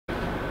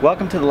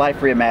Welcome to the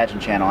Life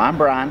Reimagined channel. I'm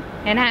Brian.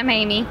 And I'm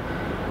Amy.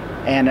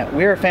 And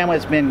we're a family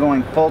that's been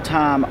going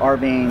full-time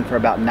RVing for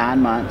about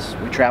 9 months.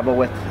 We travel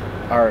with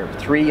our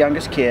 3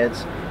 youngest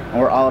kids,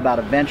 and we're all about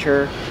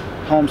adventure,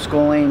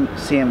 homeschooling,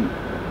 seeing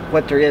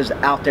what there is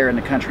out there in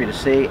the country to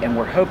see, and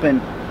we're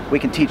hoping we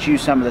can teach you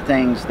some of the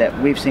things that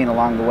we've seen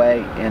along the way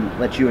and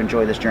let you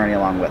enjoy this journey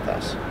along with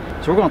us.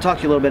 So we're going to talk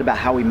to you a little bit about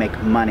how we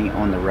make money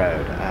on the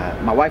road.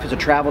 My wife is a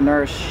travel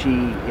nurse.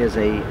 She is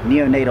a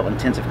neonatal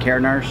intensive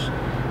care nurse.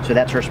 So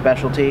that's her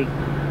specialty.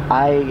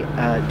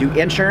 I do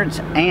insurance,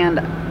 and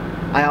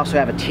I also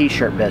have a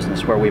t-shirt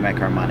business where we make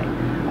our money.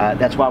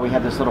 That's why we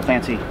have this little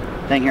fancy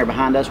thing here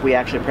behind us. We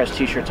actually press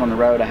t-shirts on the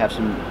road. I have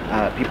some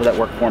people that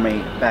work for me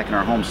back in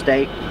our home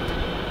state,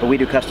 but we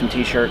do custom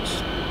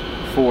t-shirts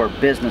for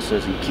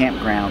businesses and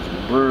campgrounds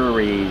and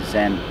breweries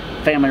and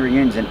family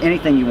reunions and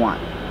anything you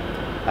want.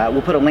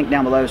 We'll put a link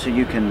down below so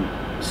you can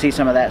see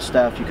some of that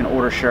stuff. You can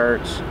order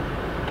shirts.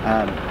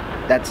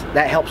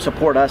 That helps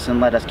support us and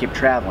let us keep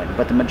traveling.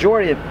 But the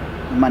majority of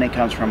money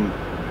comes from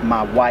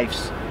my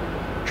wife's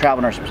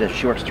travel nurse position.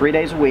 She works 3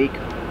 days a week,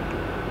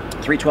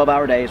 3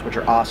 12-hour days, which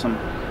are awesome.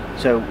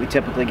 So we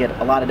typically get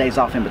a lot of days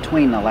off in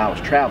between that allow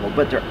us to travel.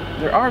 But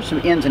there are some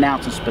ins and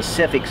outs and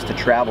specifics to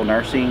travel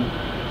nursing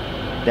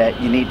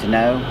that you need to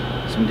know,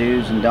 some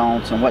do's and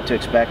don'ts and what to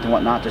expect and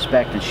what not to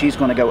expect, and she's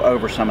going to go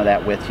over some of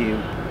that with you.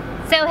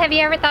 So have you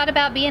ever thought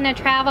about being a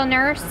travel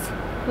nurse?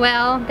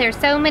 Well, there's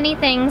so many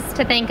things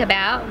to think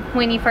about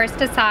when you first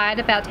decide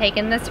about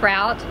taking this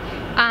route.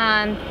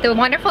 The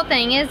wonderful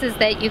thing is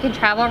that you can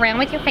travel around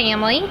with your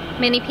family.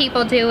 Many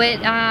people do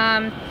it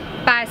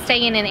by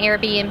staying in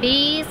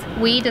Airbnbs.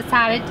 We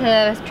decided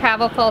to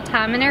travel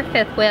full-time in our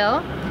fifth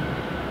wheel.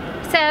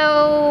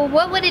 So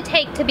what would it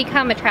take to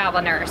become a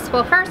travel nurse?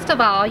 Well, first of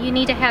all, you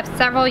need to have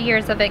several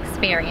years of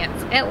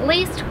experience, at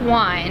least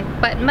 1,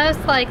 but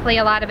most likely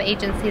a lot of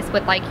agencies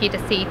would like you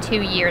to see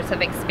 2 years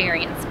of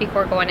experience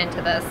before going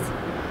into this.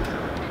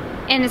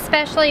 And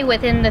especially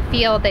within the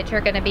field that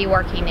you're going to be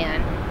working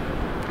in.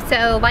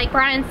 So like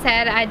Brian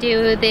said, I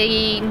do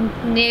the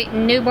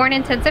newborn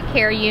intensive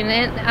care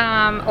unit,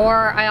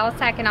 or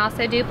I can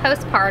also do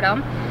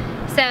postpartum.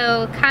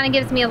 So kind of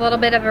gives me a little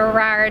bit of a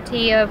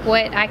variety of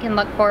what I can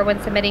look for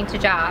when submitting to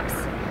jobs.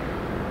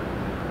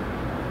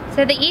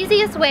 So the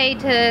easiest way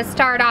to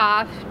start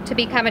off to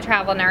become a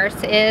travel nurse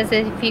is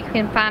if you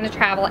can find a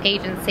travel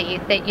agency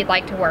that you'd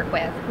like to work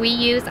with. We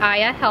use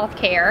Aya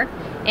Healthcare,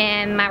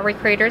 and my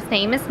recruiter's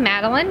name is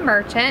Madeline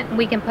Merchant.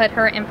 We can put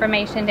her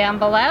information down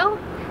below.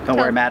 Don't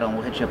worry, Madeline,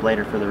 we'll hit you up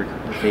later for the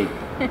fee.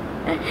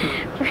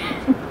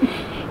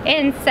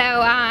 And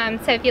so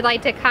if you'd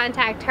like to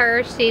contact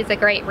her, she's a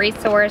great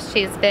resource.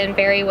 She's been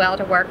very well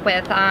to work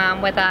with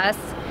us.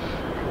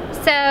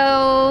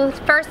 So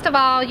first of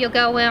all, you'll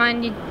go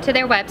on to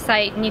their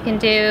website and you can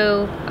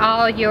do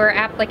all your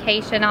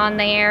application on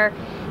there.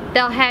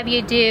 They'll have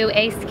you do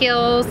a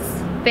skills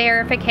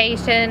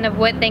verification of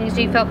what things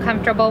you feel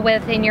comfortable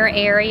with in your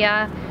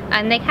area.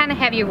 And they kind of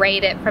have you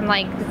rate it from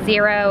like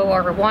 0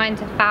 or 1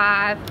 to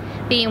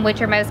 5, being what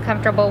you're most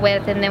comfortable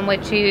with and then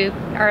what you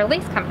are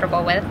least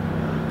comfortable with.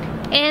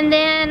 And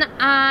then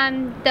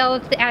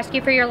they'll ask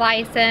you for your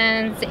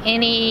license,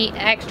 any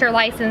extra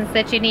license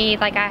that you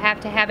need, like I have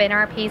to have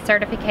NRP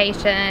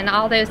certification,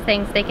 all those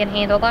things they can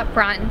handle up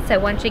front. So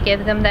once you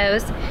give them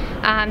those,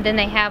 then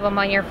they have them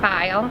on your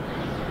file.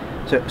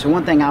 So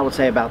one thing I would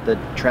say about the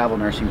travel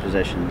nursing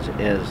positions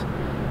is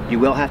you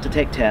will have to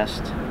take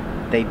tests.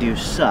 They do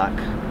suck,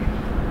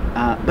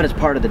 but it's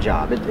part of the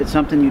job. It's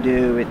something you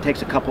do. It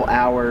takes a couple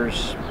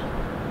hours.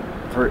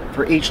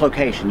 For each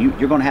location,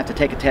 you're going to have to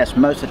take a test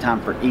most of the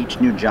time for each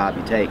new job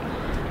you take.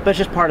 But it's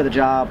just part of the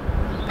job.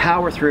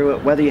 Power through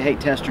it, whether you hate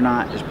tests or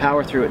not, just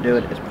power through it, do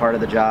it. It's part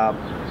of the job.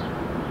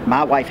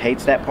 My wife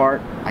hates that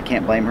part. I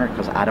can't blame her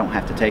because I don't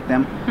have to take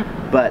them.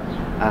 But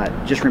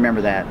just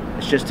remember that.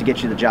 It's just to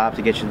get you the job,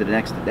 to get you to the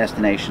next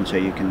destination so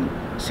you can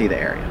see the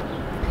area.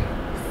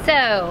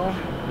 So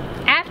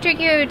after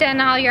you've done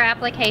all your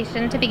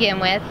application to begin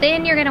with,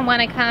 then you're going to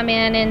want to come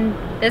in, and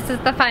this is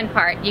the fun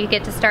part. You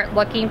get to start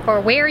looking for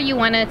where you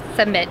want to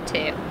submit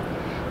to.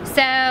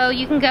 So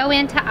you can go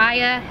into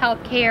Aya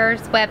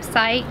Healthcare's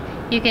website.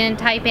 You can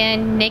type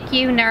in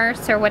NICU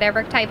nurse or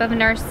whatever type of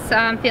nurse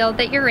field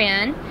that you're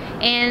in,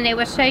 and it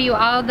will show you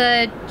all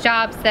the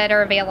jobs that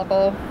are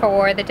available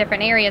for the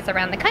different areas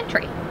around the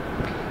country.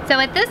 So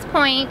at this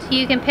point,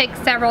 you can pick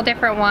several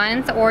different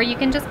ones, or you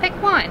can just pick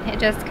one. It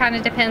just kind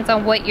of depends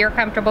on what you're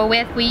comfortable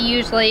with. We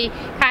usually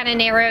kind of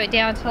narrow it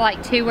down to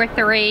like 2 or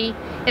 3.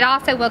 It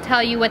also will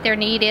tell you what their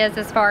need is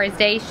as far as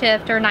day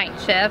shift or night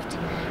shift.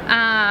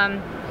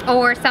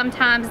 Or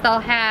sometimes they'll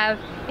have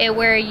it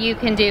where you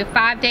can do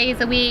 5 days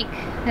a week,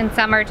 and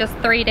some are just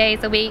 3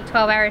 days a week,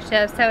 12-hour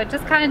shifts. So it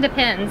just kind of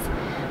depends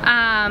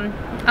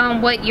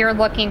on what you're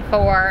looking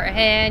for,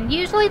 and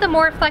usually the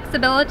more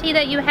flexibility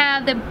that you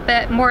have,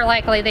 the more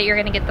likely that you're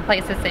going to get the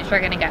places that you're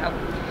going to go.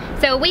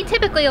 So we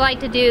typically like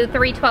to do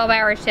 3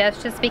 12-hour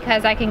shifts just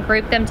because I can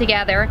group them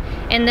together,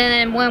 and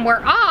then when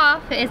we're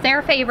off is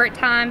their favorite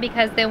time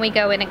because then we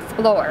go and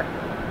explore.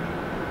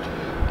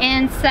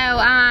 And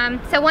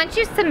so once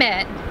you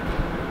submit,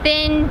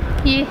 then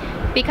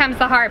becomes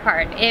the hard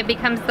part. It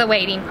becomes the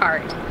waiting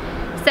part.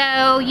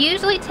 So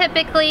usually,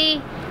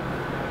 typically,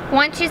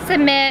 once you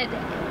submit,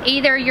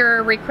 either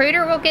your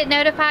recruiter will get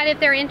notified if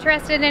they're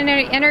interested in an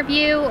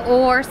interview,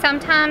 or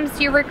sometimes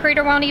your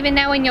recruiter won't even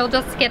know and you'll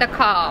just get a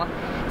call.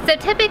 So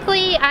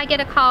typically I get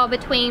a call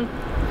between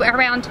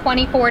around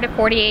 24 to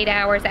 48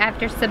 hours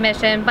after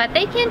submission, but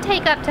they can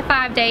take up to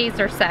 5 days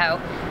or so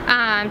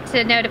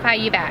to notify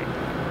you back.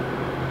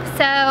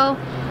 So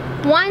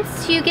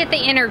once you get the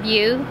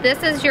interview,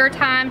 this is your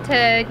time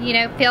to, you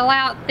know, fill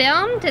out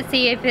them to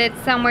see if it's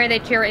somewhere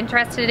that you're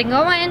interested in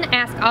going.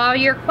 Ask all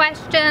your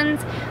questions.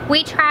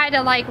 We try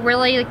to like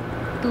really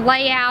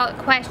lay out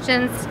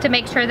questions to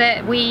make sure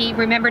that we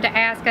remember to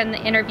ask in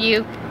the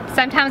interview.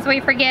 Sometimes we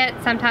forget,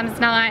 sometimes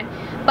not,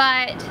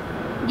 but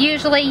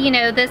usually, you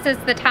know, this is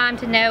the time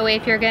to know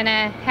if you're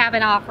gonna have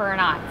an offer or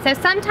not. So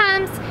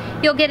sometimes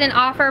you'll get an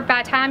offer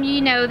by the time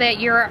you know that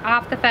you're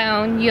off the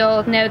phone.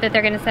 You'll know that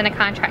they're gonna send a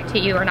contract to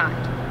you or not.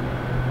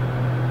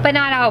 But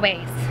not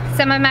always.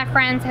 Some of my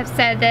friends have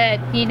said that,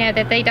 you know,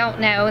 that they don't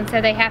know, and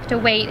so they have to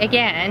wait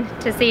again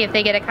to see if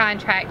they get a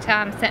contract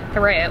sent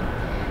through.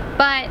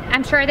 But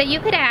I'm sure that you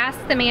could ask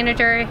the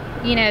manager,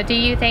 you know, do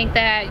you think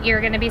that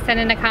you're gonna be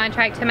sending a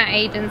contract to my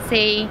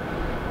agency?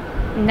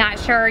 Not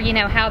sure, you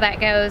know, how that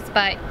goes,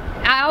 but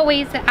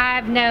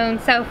I've known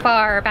so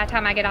far by the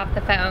time I get off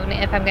the phone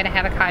if I'm gonna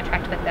have a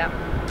contract with them.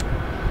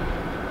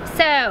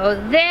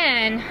 So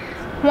then,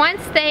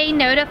 once they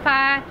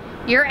notify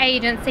your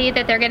agency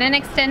that they're gonna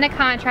extend a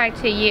contract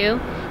to you,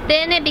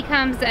 then it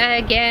becomes,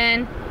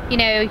 again, you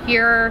know,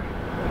 your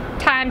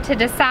time to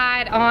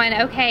decide on,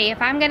 okay,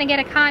 if I'm gonna get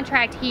a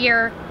contract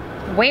here,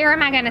 where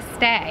am I gonna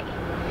stay?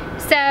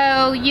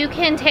 So you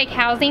can take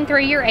housing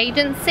through your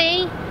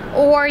agency,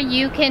 or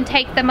you can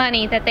take the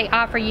money that they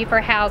offer you for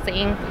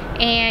housing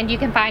and you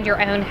can find your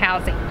own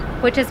housing,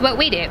 which is what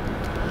we do.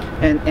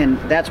 And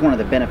that's one of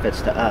the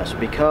benefits to us,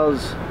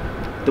 because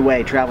the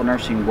way travel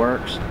nursing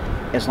works,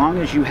 as long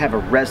as you have a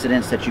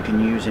residence that you can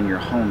use in your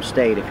home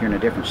state, if you're in a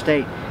different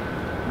state,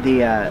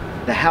 the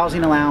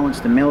housing allowance,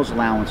 the meals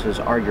allowances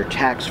are your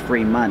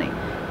tax-free money.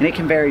 And it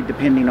can vary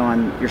depending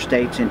on your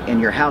states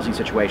and your housing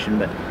situation,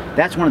 but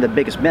that's one of the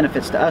biggest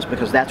benefits to us,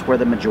 because that's where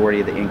the majority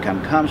of the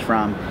income comes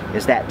from,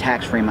 is that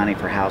tax-free money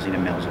for housing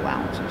and meals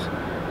allowances.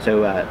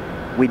 So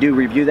we do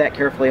review that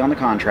carefully on the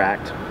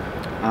contract.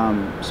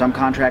 Some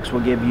contracts will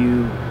give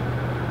you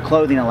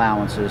clothing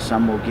allowances,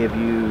 some will give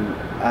you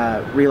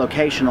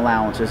relocation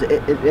allowances.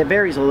 It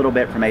varies a little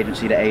bit from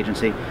agency to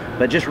agency,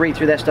 but just read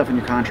through that stuff in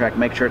your contract,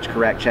 make sure it's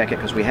correct, check it,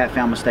 because we have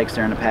found mistakes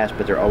there in the past,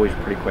 but they're always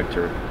pretty quick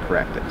to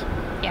correct it.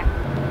 Yeah.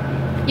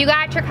 You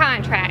got your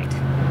contract.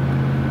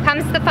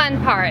 Comes the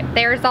fun part.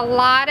 There's a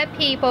lot of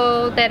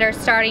people that are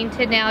starting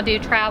to now do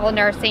travel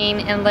nursing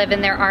and live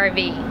in their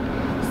RV.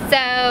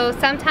 So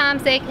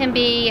sometimes it can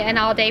be an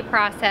all-day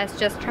process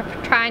just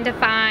trying to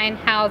find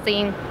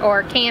housing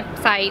or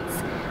campsites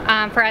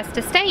for us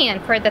to stay in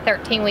for the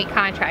 13-week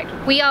contract.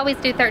 We always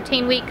do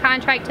 13-week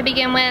contract to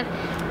begin with.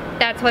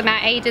 That's what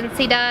my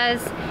agency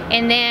does.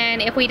 And then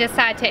if we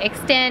decide to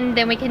extend,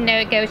 then we can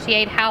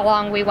negotiate how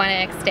long we want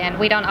to extend.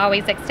 We don't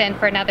always extend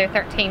for another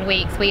 13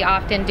 weeks. We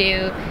often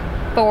do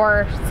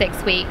 4,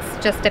 6 weeks,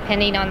 just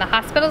depending on the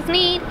hospital's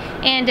need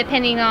and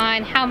depending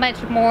on how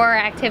much more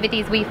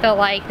activities we feel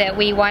like that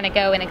we want to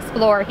go and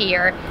explore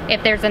here,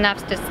 if there's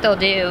enough to still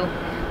do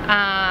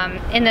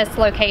in this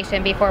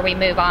location before we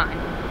move on.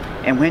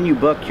 And when you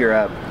book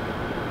your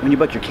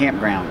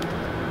campground,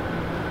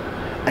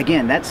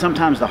 again, that's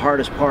sometimes the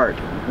hardest part.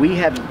 We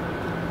have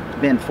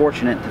been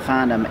fortunate to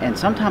find them, and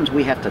sometimes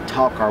we have to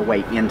talk our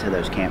way into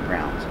those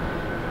campgrounds.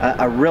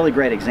 A really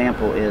great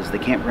example is the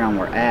campground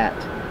we're at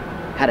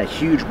had a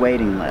huge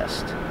waiting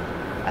list.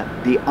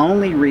 The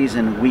only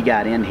reason we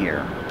got in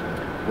here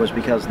was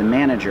because the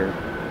manager,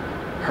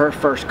 her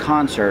first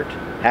concert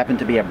happened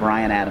to be a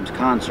Bryan Adams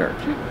concert.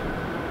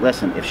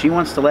 Listen, if she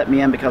wants to let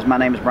me in because my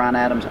name is Bryan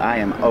Adams, I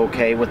am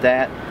okay with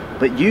that,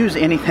 but use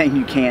anything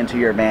you can to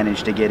your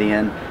advantage to get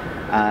in.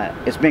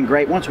 It's been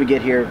great. Once we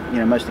get here, you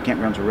know, most of the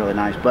campgrounds are really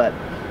nice, but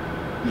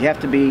you have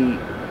to be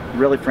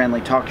really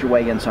friendly, talk your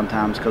way in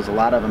sometimes, because a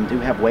lot of them do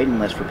have waiting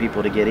lists for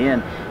people to get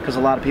in, because a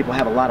lot of people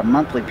have a lot of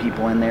monthly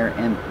people in there,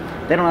 and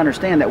they don't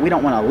understand that we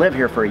don't want to live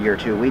here for a year or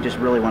two. We just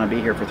really want to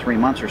be here for 3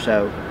 months or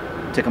so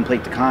to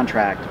complete the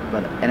contract.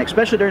 And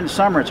especially during the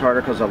summer, it's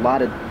harder, because a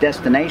lot of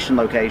destination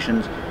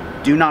locations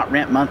do not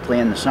rent monthly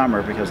in the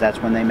summer, because that's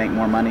when they make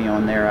more money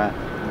on their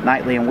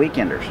nightly and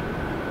weekenders.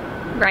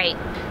 Right.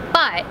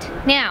 But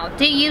now,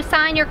 do you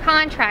sign your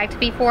contract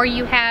before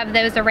you have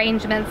those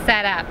arrangements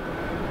set up?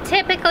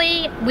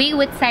 Typically, we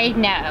would say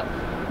no.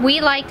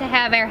 We like to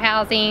have our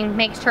housing,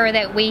 make sure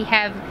that we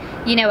have,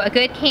 you know, a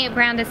good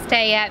campground to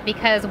stay at,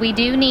 because we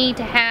do need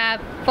to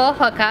have full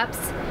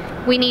hookups.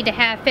 We need to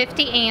have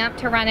 50 amp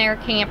to run our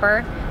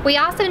camper. We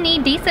also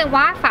need decent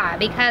Wi-Fi,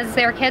 because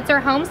their kids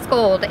are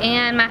homeschooled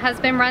and my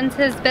husband runs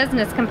his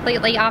business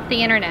completely off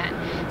the internet.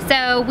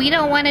 So we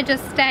don't want to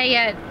just stay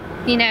at,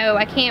 you know,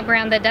 a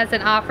campground that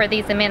doesn't offer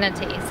these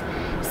amenities.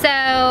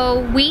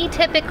 So we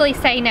typically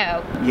say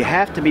no. You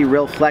have to be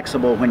real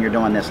flexible when you're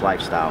doing this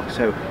lifestyle.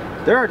 So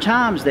there are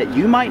times that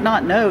you might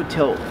not know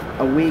till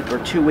a week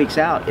or 2 weeks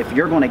out if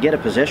you're going to get a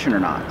position or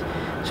not.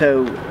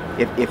 So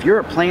if you're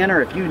a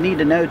planner, if you need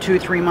to know 2 or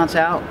 3 months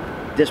out,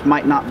 this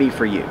might not be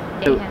for you.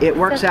 So it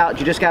works out.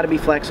 You just got to be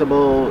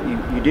flexible.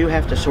 You do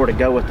have to sort of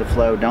go with the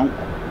flow. Don't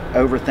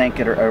overthink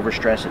it or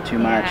overstress it too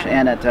much.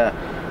 And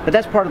but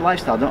that's part of the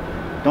lifestyle.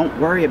 Don't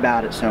worry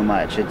about it so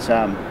much. It's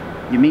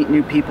you meet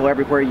new people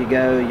everywhere you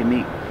go. You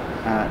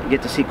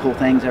get to see cool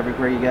things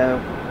everywhere you go.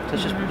 So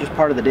it's just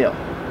part of the deal.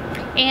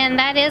 And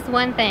that is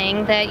one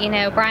thing that, you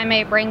know, Brian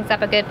May brings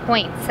up a good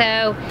point.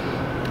 So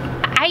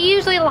I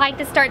usually like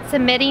to start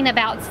submitting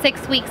about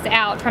 6 weeks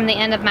out from the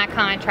end of my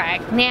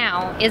contract.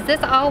 Now, is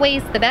this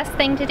always the best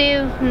thing to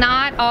do?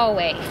 Not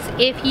always.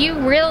 If you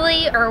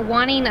really are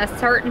wanting a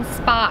certain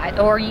spot,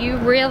 or you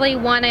really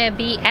want to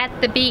be at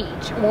the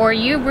beach, or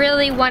you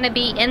really want to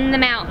be in the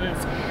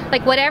mountains,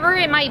 like whatever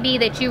it might be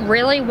that you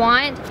really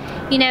want,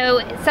 you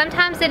know,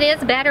 sometimes it is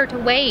better to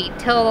wait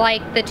till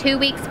like the 2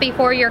 weeks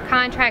before your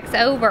contract's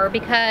over,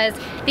 because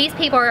these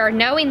people are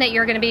knowing that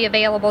you're going to be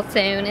available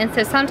soon, and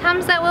so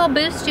sometimes that will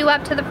boost you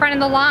up to the front of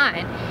the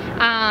line.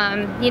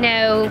 You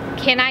know,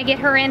 can I get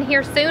her in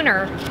here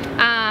sooner?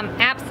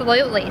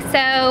 Absolutely.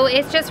 So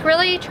it's just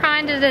really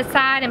trying to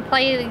decide and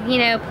play, you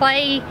know,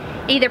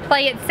 either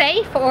play it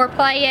safe or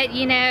play it,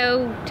 you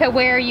know, to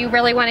where you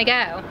really want to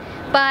go.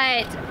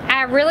 But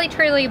I really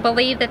truly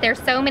believe that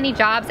there's so many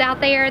jobs out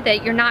there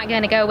that you're not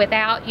going to go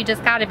without. You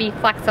just got to be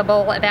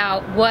flexible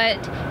about what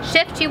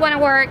shift you want to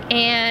work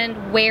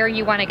and where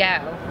you want to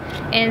go.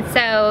 And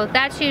so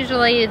that's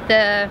usually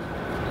the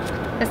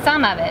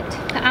sum of it.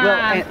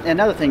 Well,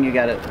 another thing you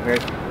got to,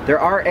 there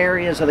are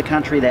areas of the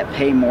country that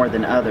pay more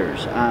than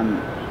others.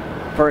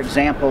 For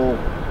example,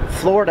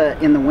 Florida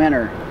in the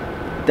winter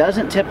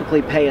doesn't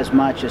typically pay as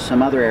much as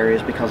some other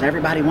areas because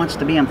everybody wants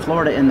to be in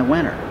Florida in the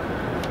winter.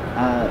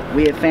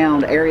 We have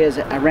found areas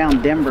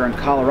around Denver and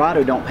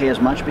Colorado don't pay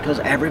as much because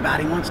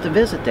everybody wants to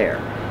visit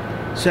there.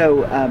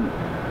 So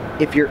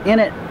if you're in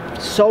it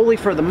solely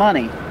for the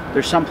money,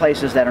 there's some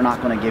places that are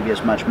not going to give you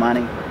as much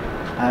money.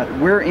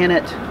 We're in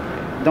it,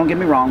 don't get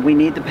me wrong, we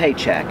need the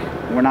paycheck.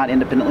 We're not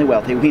independently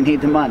wealthy, we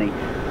need the money.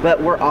 But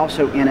we're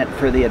also in it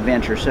for the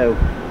adventure. So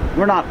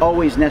we're not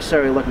always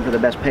necessarily looking for the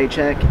best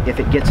paycheck if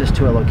it gets us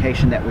to a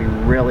location that we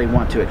really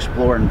want to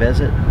explore and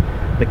visit.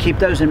 But keep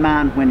those in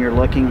mind when you're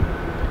looking.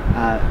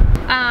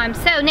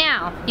 So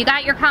now you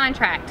got your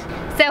contract.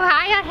 So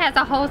Hiya has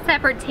a whole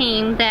separate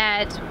team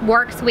that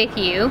works with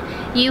you.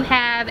 You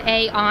have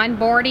a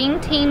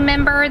onboarding team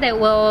member that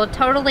will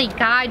totally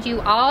guide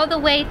you all the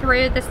way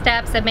through the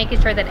steps of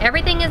making sure that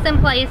everything is in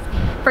place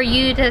for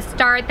you to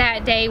start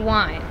that day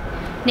one.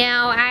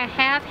 Now, I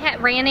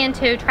have ran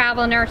into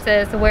travel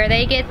nurses where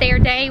they get their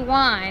day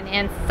one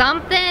and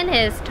something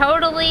is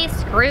totally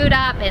screwed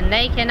up and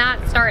they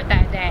cannot start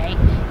that day.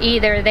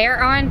 Either their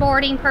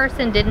onboarding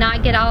person did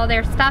not get all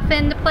their stuff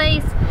into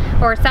place,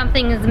 or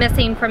something is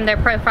missing from their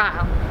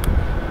profile.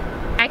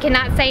 I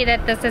cannot say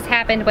that this has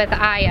happened with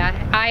Hiya.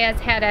 Hiya's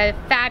had a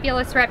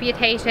fabulous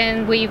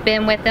reputation. We've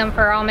been with them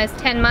for almost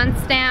 10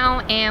 months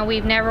now, and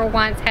we've never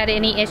once had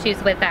any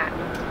issues with that.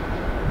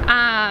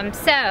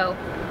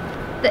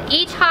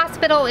 Each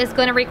hospital is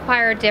going to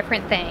require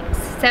different things.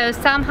 So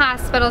some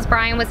hospitals,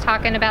 Brian was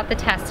talking about the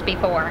test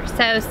before.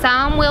 So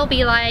some will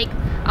be like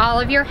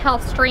all of your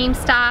health stream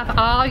stuff,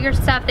 all your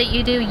stuff that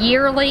you do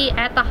yearly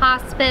at the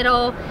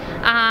hospital,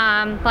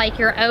 like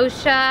your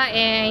OSHA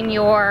and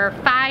your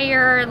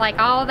fire, like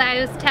all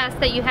those tests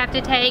that you have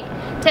to take.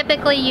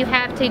 Typically you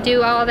have to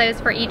do all those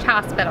for each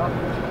hospital.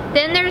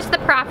 Then there's the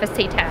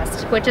prophecy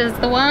test, which is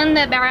the one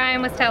that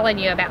Brian was telling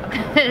you about.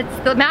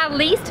 It's my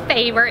least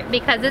favorite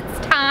because it's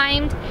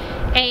timed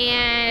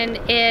and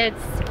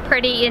it's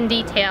pretty in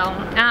detail,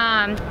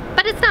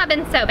 but it's not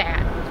been so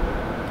bad.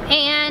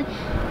 And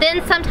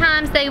then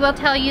sometimes they will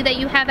tell you that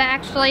you have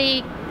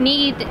actually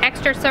need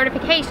extra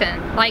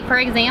certification. Like for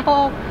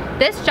example,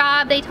 this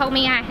job they told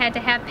me I had to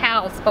have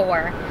PALS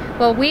for.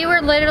 Well, we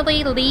were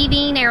literally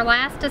leaving our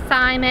last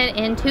assignment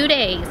in 2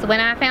 days when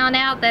I found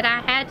out that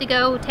I had to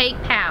go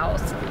take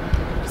PALS.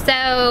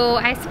 So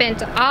I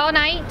spent all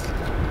night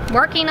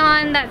working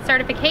on that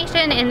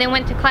certification and then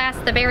went to class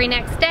the very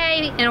next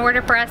day in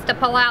order for us to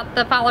pull out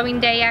the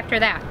following day after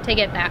that to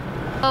get that.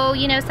 So,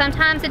 you know,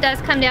 sometimes it does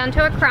come down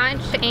to a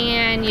crunch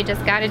and you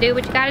just gotta do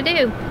what you gotta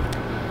do.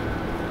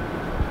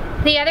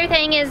 The other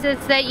thing is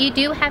that you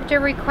do have to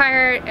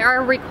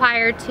are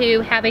required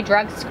to have a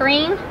drug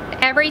screen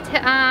every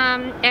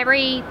time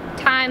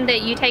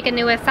that you take a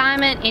new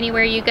assignment,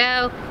 anywhere you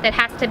go, that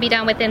has to be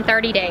done within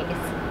 30 days.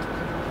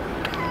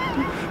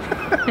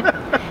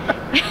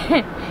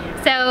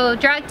 So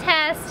drug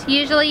test,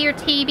 usually your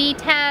TB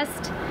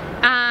test,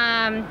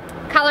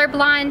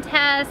 colorblind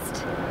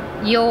test,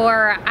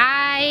 your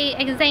eye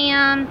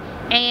exam,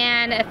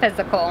 and a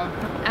physical.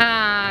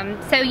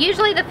 So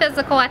usually the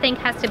physical I think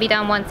has to be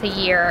done once a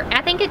year.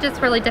 I think it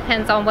just really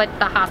depends on what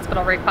the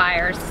hospital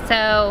requires.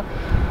 So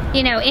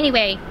you know,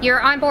 anyway, your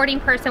onboarding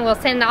person will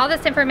send all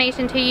this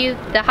information to you.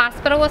 The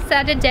hospital will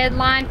set a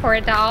deadline for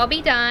it to all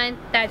be done.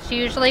 That's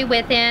usually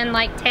within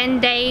like 10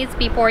 days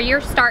before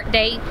your start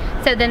date.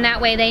 So then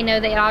that way they know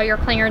that all your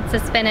clearance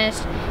is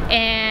finished,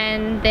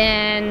 and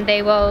then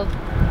they will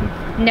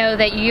know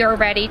that you're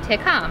ready to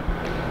come.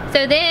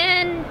 So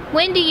then,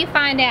 when do you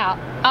find out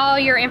all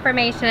your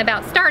information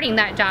about starting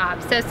that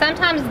job? So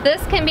sometimes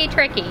this can be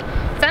tricky.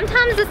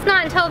 Sometimes it's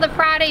not until the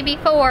Friday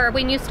before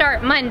when you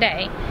start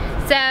Monday.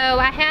 So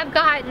I have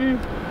gotten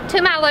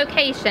to my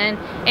location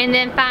and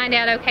then find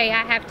out, okay,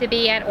 I have to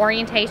be at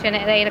orientation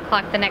at 8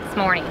 o'clock the next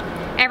morning.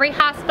 Every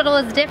hospital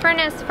is different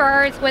as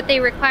far as what they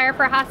require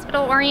for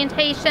hospital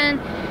orientation.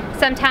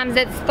 Sometimes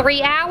it's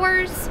 3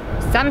 hours,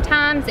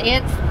 sometimes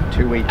it's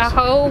 2 weeks. A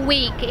whole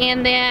week,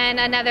 and then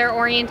another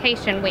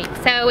orientation week.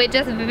 So it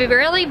just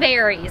really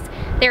varies.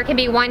 There can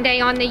be 1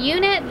 day on the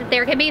unit,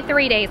 there can be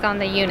 3 days on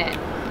the unit.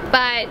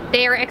 But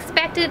they're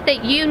expected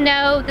that you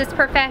know this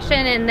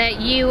profession and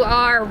that you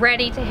are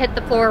ready to hit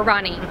the floor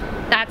running.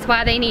 That's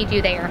why they need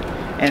you there.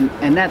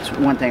 And that's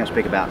one thing I'll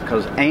speak about,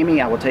 because Amy,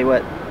 I will tell you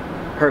what,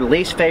 her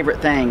least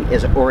favorite thing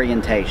is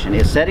orientation,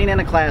 is sitting in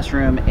a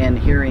classroom and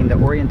hearing the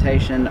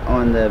orientation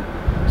on the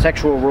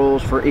sexual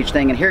rules for each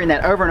thing and hearing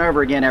that over and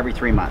over again every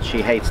 3 months.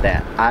 She hates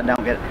that. I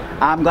don't get it.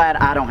 I'm glad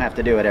I don't have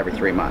to do it every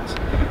 3 months.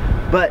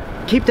 But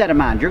keep that in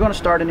mind. You're going to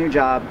start a new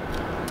job.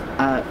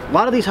 A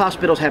lot of these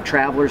hospitals have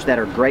travelers that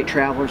are great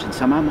travelers, and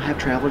some of them have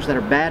travelers that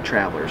are bad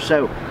travelers.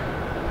 So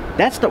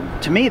that's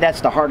to me,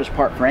 that's the hardest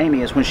part for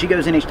Amy, is when she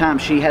goes in each time,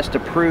 she has to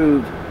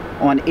prove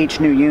on each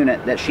new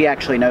unit that she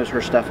actually knows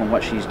her stuff and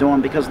what she's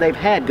doing, because they've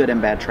had good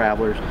and bad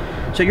travelers.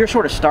 So you're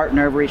sort of starting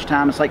over each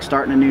time. It's like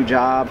starting a new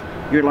job.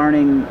 You're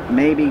learning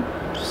maybe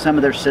some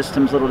of their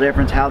systems a little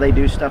different, how they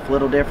do stuff a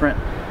little different.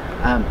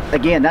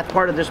 Again, that's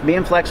part of just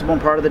being flexible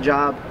and part of the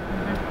job.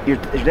 You're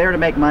there to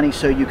make money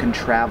so you can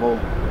travel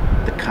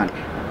the country.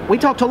 We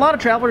talk to a lot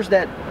of travelers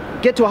that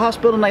get to a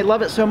hospital and they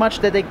love it so much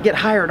that they get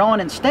hired on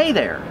and stay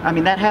there. I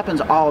mean, that happens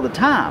all the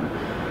time.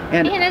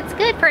 And it's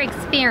good for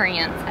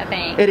experience, I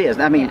think. It is.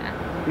 I mean,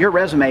 your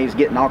resume is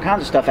getting all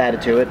kinds of stuff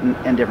added to it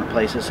in different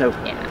places. So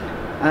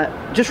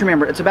just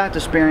remember, it's about the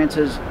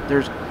experiences.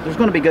 There's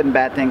going to be good and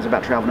bad things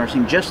about travel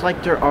nursing, just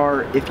like there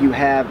are if you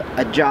have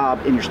a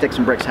job in your sticks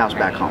and bricks house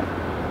back home.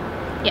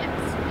 Yes.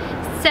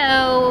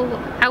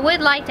 So I would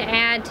like to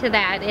add to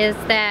that is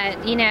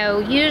that, you know,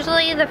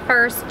 usually the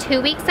first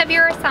 2 weeks of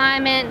your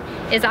assignment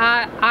is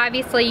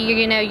obviously,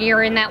 you know,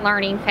 you're in that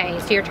learning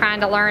phase. You're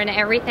trying to learn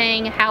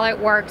everything, how it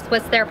works,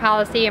 what's their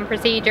policy and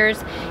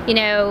procedures, you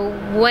know,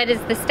 what is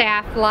the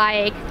staff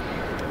like.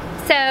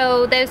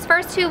 So those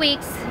first 2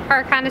 weeks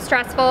are kind of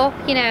stressful,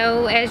 you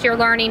know, as you're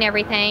learning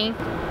everything.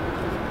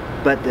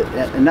 But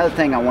another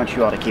thing I want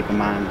you all to keep in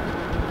mind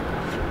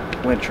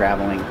when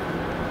traveling,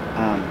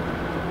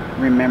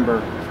 remember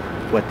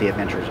what the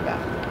adventure is about.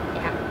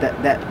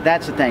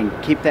 That's the thing.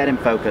 Keep that in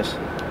focus.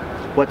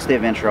 What's the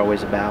adventure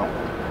always about?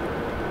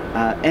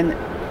 And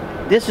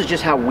this is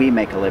just how we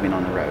make a living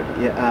on the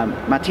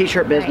road. My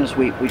t-shirt business,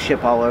 we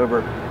ship all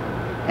over.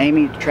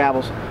 Amy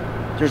travels.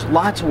 There's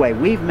lots of ways.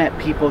 We've met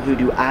people who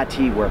do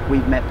IT work.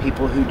 We've met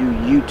people who do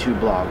YouTube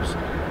blogs.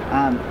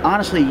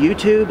 Honestly,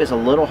 YouTube is a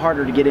little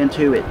harder to get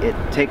into.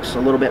 It takes a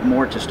little bit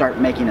more to start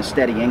making a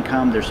steady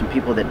income. There's some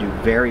people that do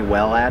very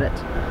well at it.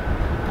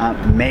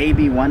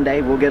 Maybe one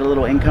day we'll get a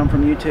little income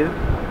from YouTube.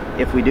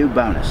 If we do,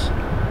 bonus.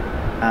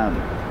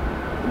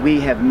 We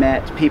have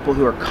met people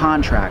who are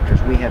contractors.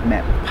 We have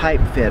met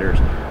pipe fitters.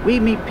 We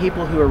meet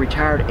people who are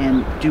retired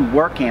and do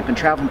work camp and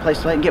travel from place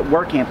to place and get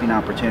work camping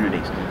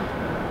opportunities.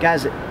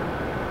 Guys,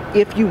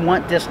 if you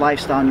want this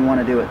lifestyle and you want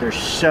to do it, there's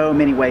so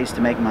many ways to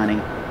make money.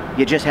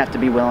 You just have to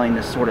be willing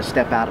to sort of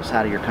step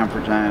outside of your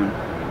comfort zone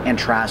and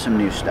try some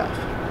new stuff.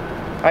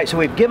 All right, so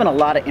we've given a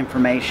lot of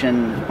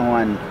information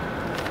on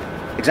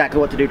exactly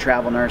what to do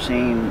travel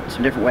nursing,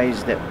 some different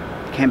ways that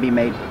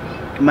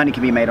money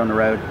can be made on the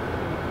road.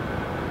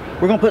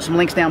 We're going to put some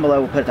links down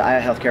below. We'll put it to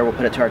IA Healthcare. We'll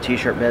put it to our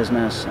t-shirt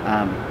business.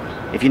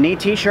 If you need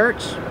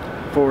t-shirts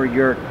for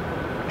your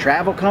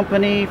travel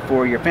company,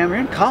 for your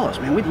family, call us,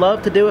 man. We'd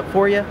love to do it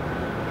for you.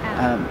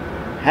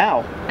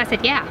 How? I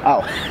said, yeah.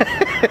 Oh,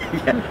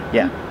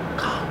 yeah.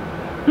 Call.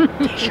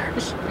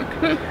 T-shirts.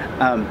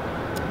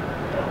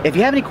 If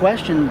you have any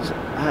questions,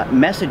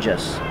 message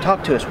us.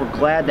 Talk to us. We're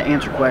glad to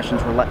answer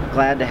questions. We're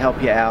glad to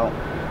help you out.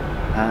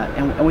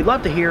 And we'd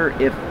love to hear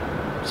if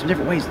some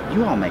different ways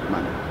you all make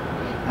money.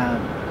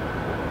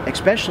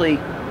 Especially,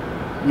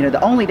 you know,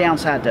 the only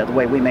downside to the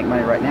way we make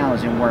money right now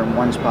is we're in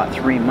one spot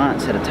 3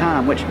 months at a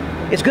time, which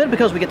it's good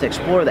because we get to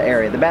explore the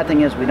area. The bad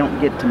thing is we don't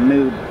get to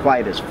move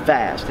quite as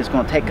fast. It's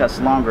going to take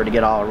us longer to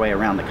get all the way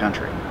around the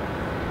country.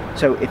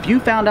 So if you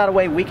found out a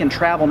way we can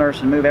travel nurse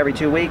and move every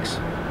 2 weeks,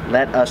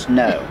 let us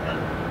know.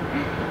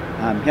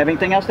 Have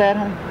anything else to add,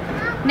 honey?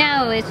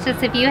 No, it's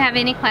just if you have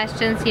any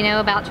questions, you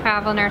know, about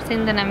travel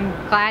nursing, then I'm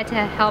glad to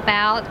help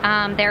out.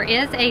 There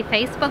is a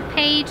Facebook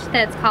page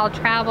that's called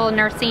Travel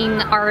Nursing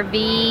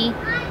RV.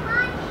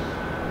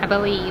 I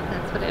believe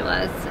that's what it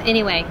was.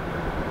 Anyway.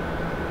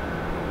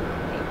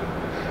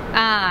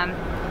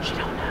 She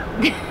don't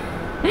know.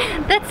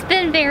 That's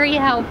been very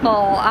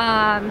helpful.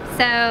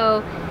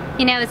 So,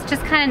 you know, it's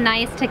just kind of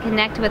nice to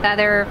connect with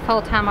other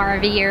full-time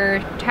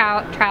RVer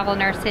travel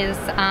nurses,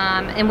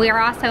 and we are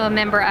also a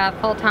member of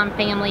Full-Time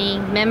Family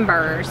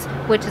Members,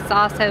 which is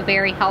also a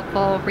very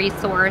helpful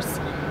resource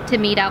to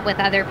meet up with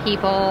other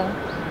people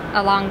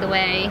along the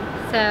way.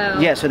 So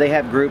yeah, so they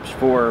have groups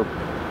for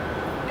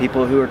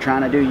people who are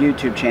trying to do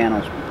YouTube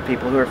channels,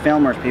 people who are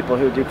filmers, people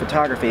who do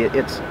photography.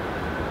 It's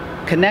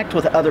connect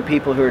with other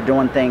people who are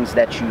doing things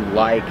that you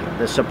like.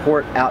 The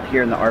support out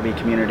here in the RV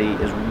community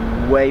is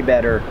way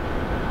better.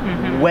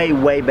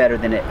 Way better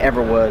than it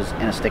ever was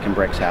in a stick and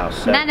bricks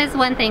house. So that is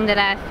one thing that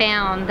I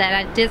found that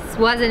I just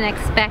wasn't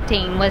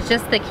expecting, was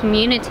just the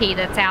community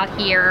that's out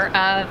here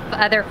of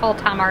other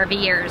full-time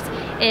RVers.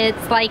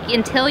 It's like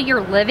until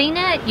you're living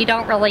it, you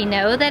don't really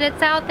know that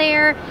it's out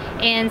there.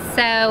 And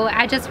so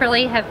I just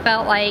really have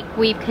felt like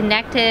we've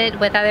connected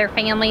with other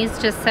families,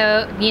 just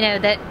so, you know,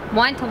 that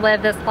want to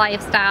live this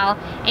lifestyle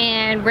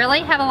and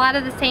really have a lot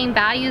of the same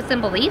values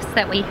and beliefs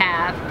that we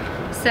have.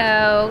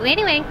 So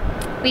anyway,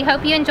 we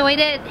hope you enjoyed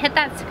it. Hit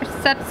that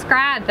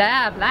subscribe,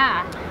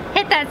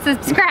 hit that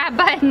subscribe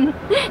button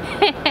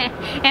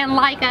and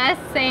like us.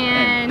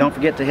 And don't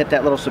forget to hit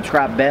that little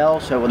subscribe bell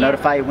so we'll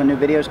notify you when new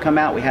videos come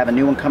out. We have a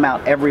new one come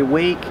out every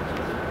week.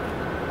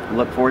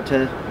 Look forward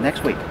to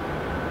next week.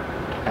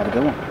 Have a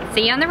good one.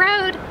 See you on the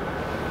road.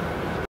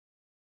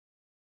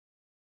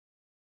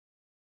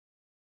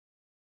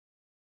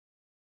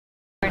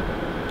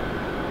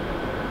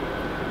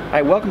 All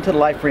right, welcome to the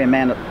Life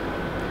ReImagined.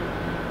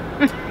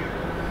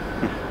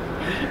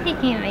 He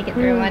can't make it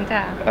through one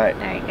time. All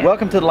right.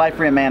 Welcome to the Life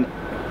ReImagined.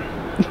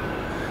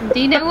 Do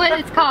you know what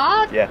it's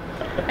called? Yeah.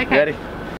 Okay. Ready?